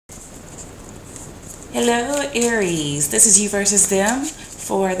Hello, Aries. This is you versus them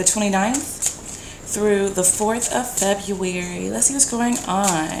for the 29th through the 4th of February. Let's see what's going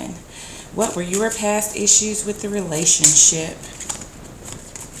on. What were your past issues with the relationship?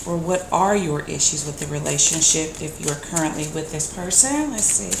 Or what are your issues with the relationship if you're currently with this person? Let's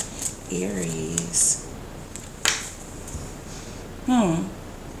see. Aries.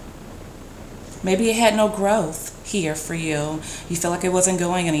 Maybe it had no growth here for you. You feel like it wasn't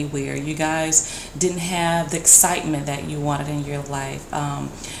going anywhere. You guys didn't have the excitement that you wanted in your life.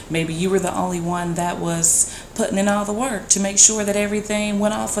 Maybe you were the only one that was putting in all the work to make sure that everything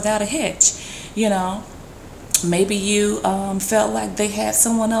went off without a hitch. You know, maybe you felt like they had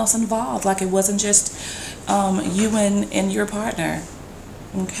someone else involved, like it wasn't just you and your partner.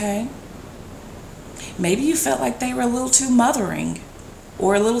 Okay? Maybe you felt like they were a little too mothering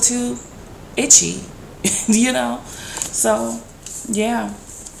or a little too itchy, you know. So yeah,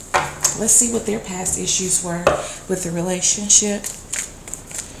 let's see what their past issues were with the relationship.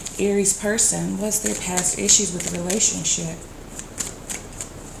 Aries person, what's their past issues with the relationship?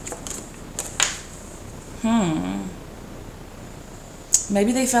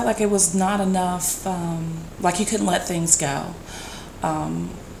 Maybe they felt like it was not enough, like you couldn't let things go,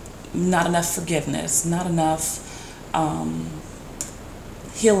 not enough forgiveness, not enough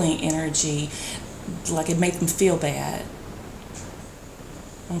healing energy, like it made them feel bad.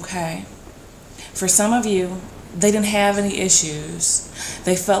 Okay. For some of you, they didn't have any issues.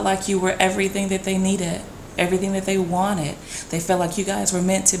 They felt like you were everything that they needed, everything that they wanted. They felt like you guys were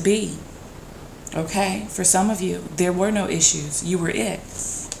meant to be. Okay. For some of you, there were no issues. You were it.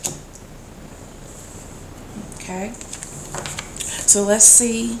 Okay. So let's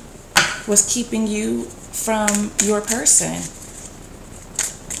see what's keeping you from your person.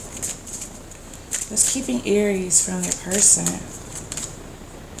 What's keeping Aries from their person?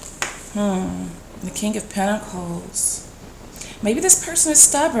 The King of Pentacles. Maybe this person is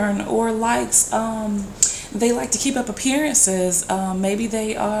stubborn or likes, they like to keep up appearances. Maybe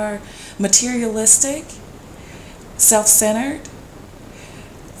they are materialistic, self-centered.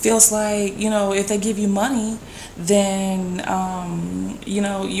 Feels like, you know, if they give you money, then, you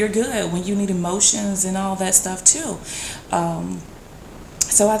know, you're good when you need emotions and all that stuff too.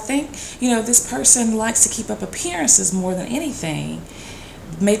 So I think, you know, this person likes to keep up appearances more than anything.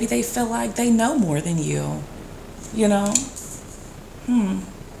 Maybe they feel like they know more than you, you know?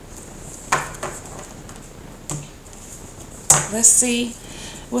 Let's see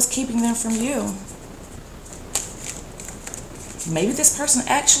what's keeping them from you. Maybe this person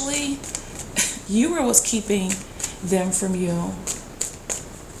actually, you were what's keeping them from you.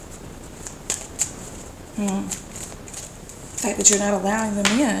 The fact that you're not allowing them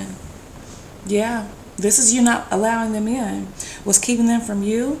in. Yeah, this is you not allowing them in. What's keeping them from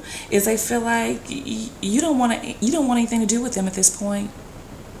you is they feel like you don't want anything to do with them at this point.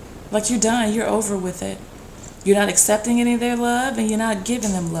 Like you're done, you're over with it. You're not accepting any of their love and you're not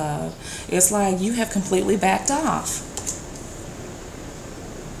giving them love. It's like you have completely backed off.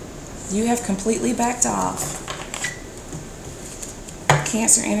 You have completely backed off.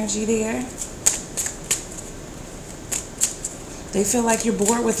 Cancer energy there. They feel like you're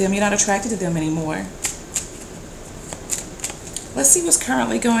bored with them. You're not attracted to them anymore. Let's see what's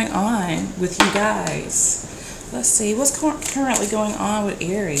currently going on with you guys. Let's see what's currently going on with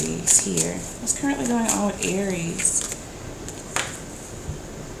Aries here. What's currently going on with Aries?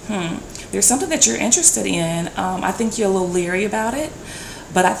 There's something that you're interested in. I think you're a little leery about it,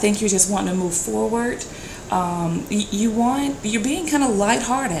 but I think you're just wanting to move forward. You're being kind of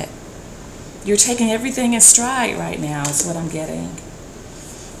lighthearted. You're taking everything in stride right now is what I'm getting.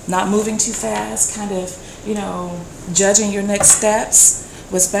 Not moving too fast, kind of, you know, judging your next steps,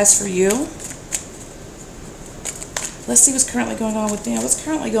 what's best for you. Let's see what's currently going on with them. What's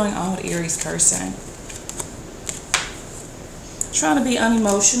currently going on with Aries person? Trying to be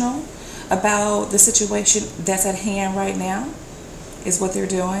unemotional about the situation that's at hand right now is what they're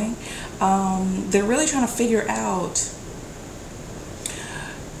doing. They're really trying to figure out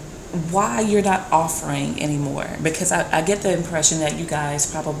why you're not offering anymore, because I get the impression that you guys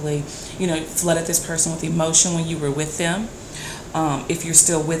probably, you know, flooded this person with emotion when you were with them. If you're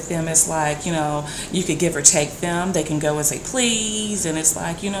still with them, it's like, you know, you could give or take them. They can go and say please, and it's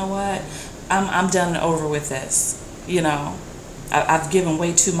like, you know what, I'm done and over with this. You know, I've given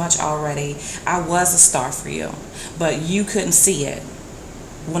way too much already. I was a star for you, but you couldn't see it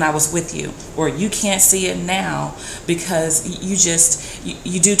when I was with you, or you can't see it now because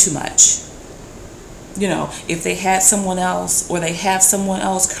you do too much. You know, if they had someone else or they have someone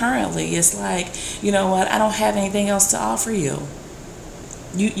else currently, it's like, you know what, I don't have anything else to offer you.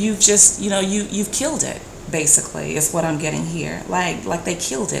 You've just, you've killed it. Basically, is what I'm getting here. Like they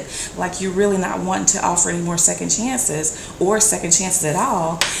killed it. Like you're really not wanting to offer any more second chances or second chances at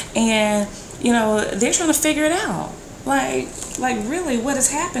all. And they're trying to figure it out. Like really, what has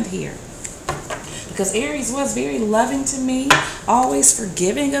happened here? Because Aries was very loving to me, always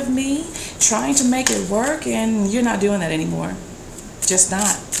forgiving of me, trying to make it work, and you're not doing that anymore. Just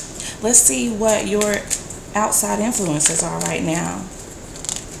not. Let's see what your outside influences are right now.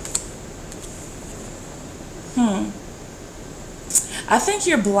 I think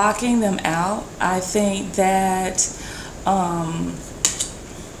you're blocking them out. I think that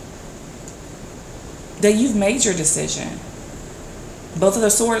that you've made your decision. Both of the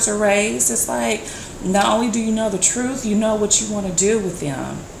swords are raised. It's like, not only do you know the truth, you know what you want to do with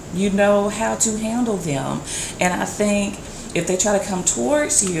them. You know how to handle them. And I think if they try to come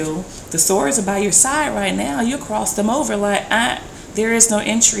towards you, the swords are by your side right now. You cross them over like, there is no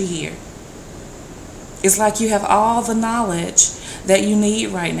entry here. It's like you have all the knowledge that you need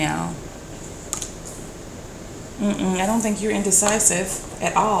right now. I don't think you're indecisive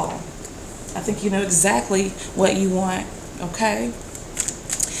at all. I think you know exactly what you want, okay?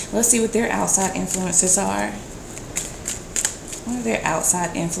 Let's see what their outside influences are. What are their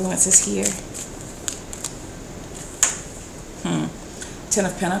outside influences here? Ten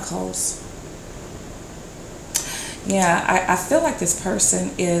of Pentacles. Yeah, I feel like this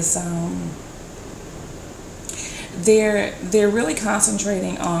person is... They're really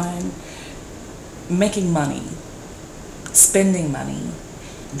concentrating on making money, spending money,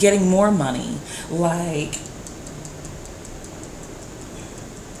 getting more money,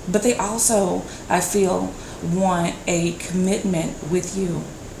 but they also, I feel, want a commitment with you.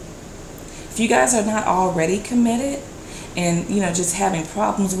 If you guys are not already committed and, just having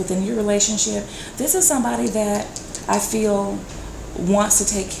problems within your relationship, this is somebody that I feel wants to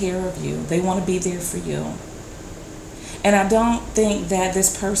take care of you. They want to be there for you. And I don't think that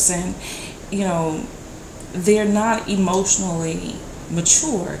this person, they're not emotionally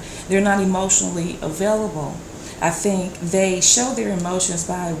mature. They're not emotionally available. I think they show their emotions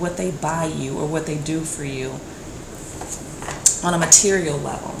by what they buy you or what they do for you on a material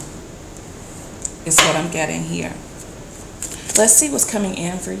level, is what I'm getting here. Let's see what's coming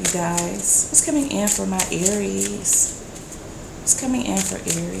in for you guys. What's coming in for my Aries? What's coming in for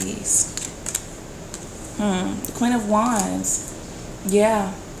Aries? The Queen of Wands.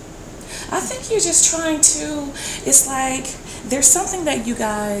 Yeah. I think you're just trying to, it's like there's something that you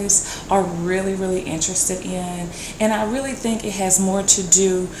guys are really, really interested in. And I really think it has more to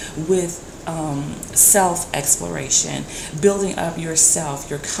do with self-exploration, building up yourself,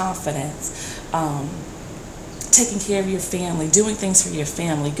 your confidence, taking care of your family, doing things for your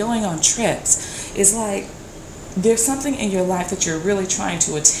family, going on trips. It's like there's something in your life that you're really trying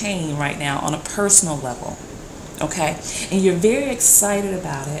to attain right now on a personal level, okay? And you're very excited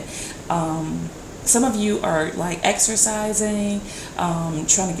about it. Some of you are like exercising,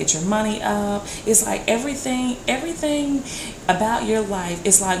 trying to get your money up. It's like everything about your life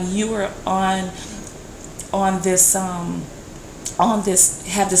is like you are on this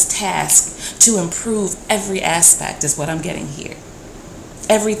have this task to improve every aspect, is what I'm getting here.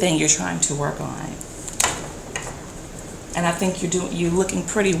 Everything you're trying to work on. And I think you're looking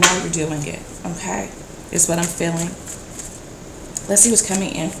pretty while you're doing it, okay? Is what I'm feeling. Let's see what's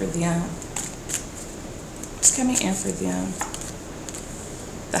coming in for them. What's coming in for them?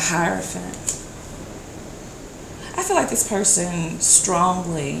 The Hierophant. I feel like this person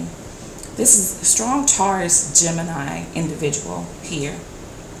strongly, this is a strong Taurus, Gemini individual here.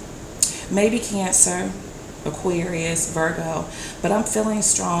 Maybe Cancer, Aquarius, Virgo, but I'm feeling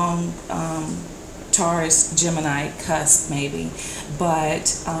strong Taurus, Gemini, cusp maybe.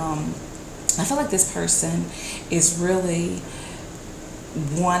 But I feel like this person is really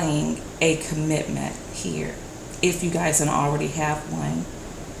wanting a commitment here, if you guys don't already have one.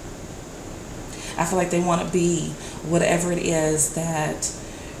 I feel like they want to be whatever it is that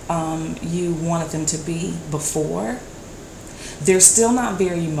you wanted them to be before. They're still not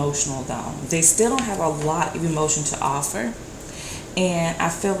very emotional though. They still don't have a lot of emotion to offer. And I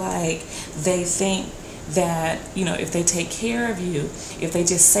feel like they think that, if they take care of you, if they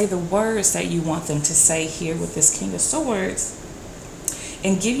just say the words that you want them to say here with this King of Swords,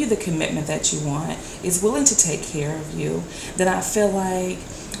 and give you the commitment that you want, is willing to take care of you, then I feel like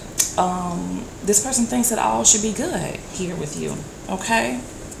this person thinks that all should be good here with you, okay?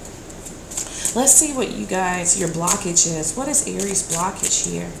 Let's see what you guys, your blockage is. What is Aries' blockage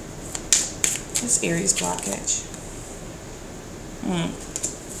here? What's Aries' blockage?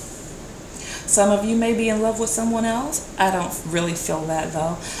 Some of you may be in love with someone else. I don't really feel that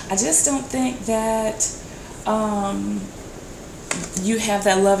though. I just don't think that you have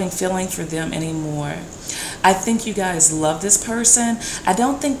that loving feeling for them anymore. I think you guys love this person. I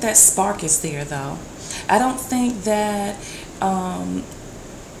don't think that spark is there though. I don't think that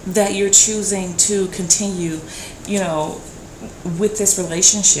that you're choosing to continue, you know, with this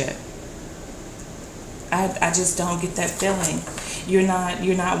relationship. I just don't get that feeling. You're not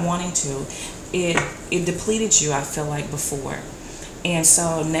wanting to. It depleted you, I feel like, before. And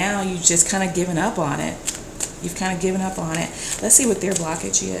so now you just kind of given up on it. You've kind of given up on it. Let's see what their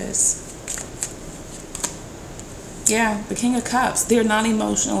blockage is. Yeah, the King of Cups. They're not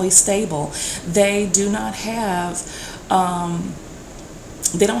emotionally stable. They do not have,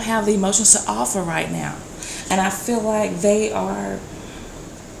 they don't have the emotions to offer right now. And I feel like they are,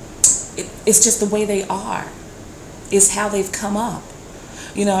 it's just the way they are. It's how they've come up.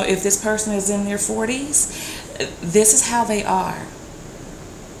 You know, if this person is in their 40s, this is how they are.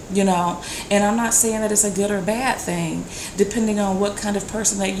 You know, and I'm not saying that it's a good or bad thing, depending on what kind of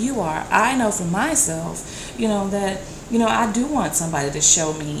person that you are. I know for myself, you know, that, you know, I do want somebody to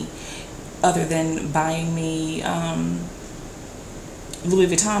show me, other than buying me Louis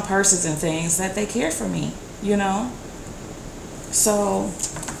Vuitton purses and things, that they care for me, you know. So,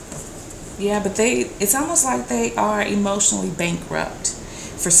 yeah, but it's almost like they are emotionally bankrupt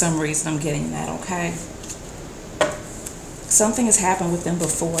for some reason. I'm getting that, okay? Something has happened with them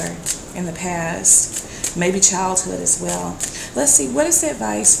before in the past, maybe childhood as well. Let's see, what is the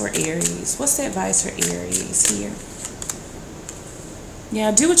advice for Aries? What's the advice for Aries here?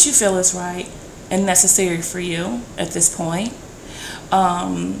 Yeah, do what you feel is right and necessary for you at this point.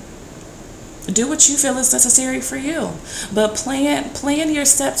 Do what you feel is necessary for you, but plan your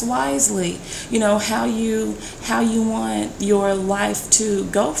steps wisely. You know, how you want your life to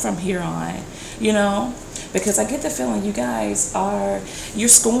go from here on, you know. Because I get the feeling you guys you're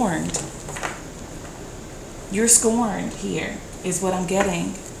scorned. You're scorned here, is what I'm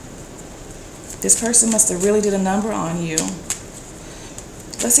getting. This person must have really did a number on you.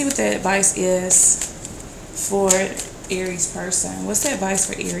 Let's see what the advice is for Aries person. What's the advice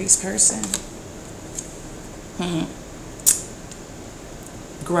for Aries person?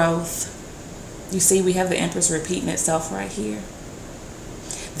 Growth. You see, we have the Empress repeating itself right here.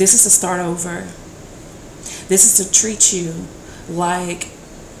 This is to start over. This is to treat you like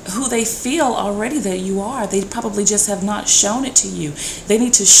who they feel already that you are. They probably just have not shown it to you. They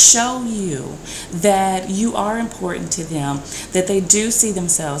need to show you that you are important to them, that they do see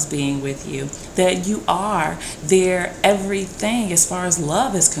themselves being with you, that you are their everything as far as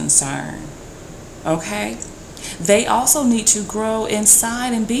love is concerned. Okay? They also need to grow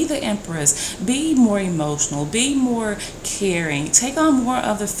inside and be the Empress. Be more emotional. Be more caring. Take on more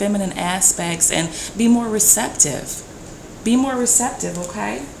of the feminine aspects and be more receptive. Be more receptive,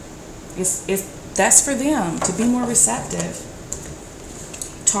 okay? That's for them, to be more receptive.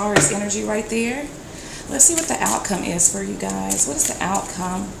 Taurus energy right there. Let's see what the outcome is for you guys. What is the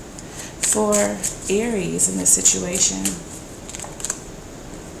outcome for Aries in this situation?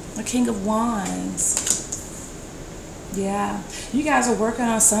 The King of Wands. Yeah, you guys are working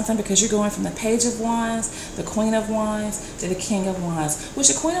on something because you're going from the Page of Wands, the Queen of Wands, to the King of Wands, which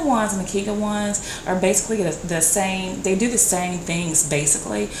the Queen of Wands and the King of Wands are basically the same. They do the same things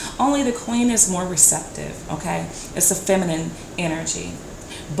basically, only the Queen is more receptive, okay? It's a feminine energy.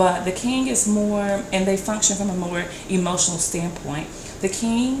 But the King is more, and they function from a more emotional standpoint. The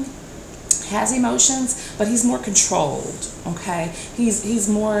King has emotions, but he's more controlled, okay? He's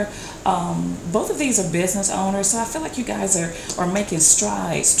more, both of these are business owners, so I feel like you guys are making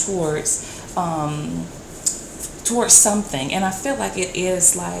strides towards something. And I feel like it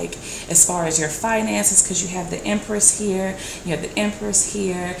is like, as far as your finances, because you have the Empress here, you have the Empress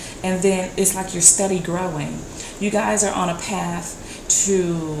here, and then it's like you're steady growing. You guys are on a path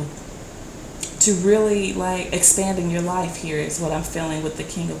to really like expanding your life here, is what I'm feeling with the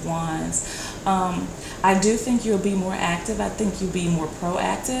King of Wands. I do think you'll be more active. I think you'll be more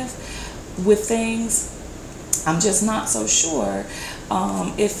proactive with things. I'm just not so sure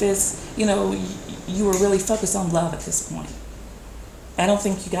if it's, you know, you are really focused on love at this point. I don't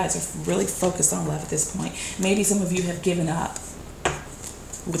think you guys are really focused on love at this point. Maybe some of you have given up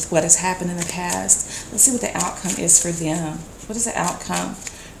with what has happened in the past. Let's see what the outcome is for them. What is the outcome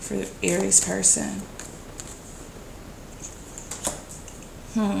for the Aries person?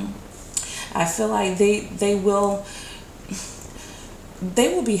 I feel like they will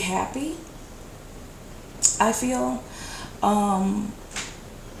be happy. I feel, but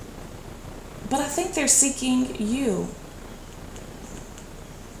I think they're seeking you.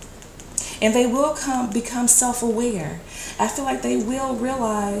 And they will become self-aware. I feel like they will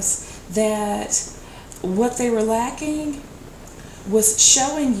realize that what they were lacking was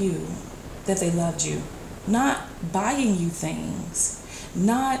showing you that they loved you, not buying you things,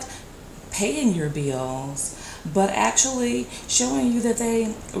 not paying your bills, but actually showing you that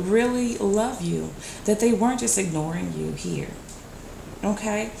they really love you, that they weren't just ignoring you here.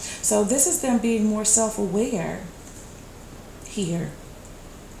 Okay? So this is them being more self-aware here.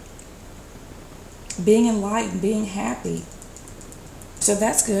 Being enlightened, being happy. So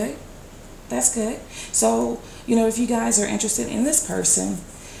that's good. That's good. So, if you guys are interested in this person,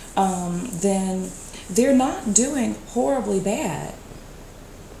 then they're not doing horribly bad.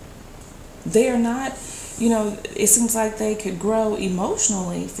 They are not, it seems like they could grow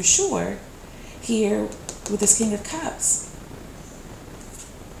emotionally for sure here with this King of Cups.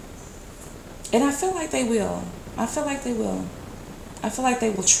 And I feel like they will. I feel like they will. I feel like they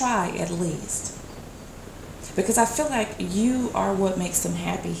will try at least. Because I feel like you are what makes them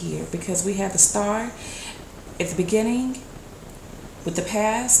happy here. Because we have the star at the beginning with the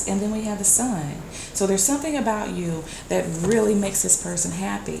past, and then we have the sun. So there's something about you that really makes this person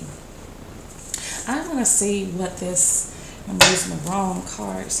happy. I want to see what this, I'm using the wrong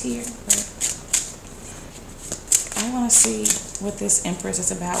cards here, but I want to see what this Empress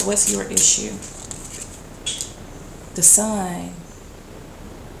is about. What's your issue? The Sun.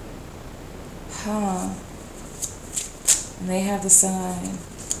 And they have the Sun.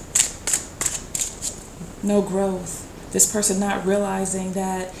 No growth. This person not realizing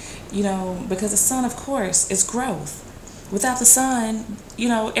that, because the Sun, of course, is growth. Without the Sun,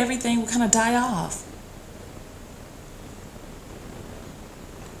 everything will kind of die off.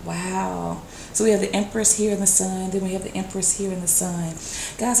 Wow. So we have the Empress here in the Sun, then we have the Empress here in the Sun.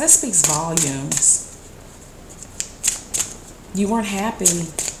 Guys, that speaks volumes. You weren't happy.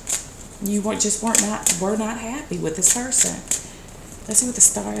 You were not happy with this person. Let's see what the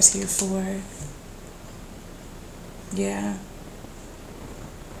Star is here for. Yeah.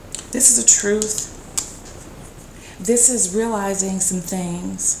 This is a truth. This is realizing some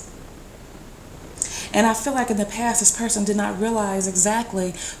things. And I feel like in the past, this person did not realize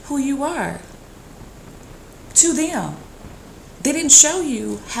exactly who you are to them. They didn't show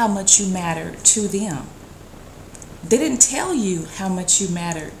you how much you mattered to them. They didn't tell you how much you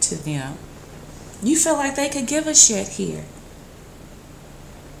mattered to them. You felt like they could give a shit here.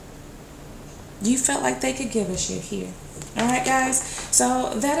 You felt like they could give a shit here. All right, guys.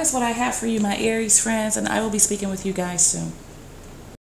 So that is what I have for you, my Aries friends, and I will be speaking with you guys soon.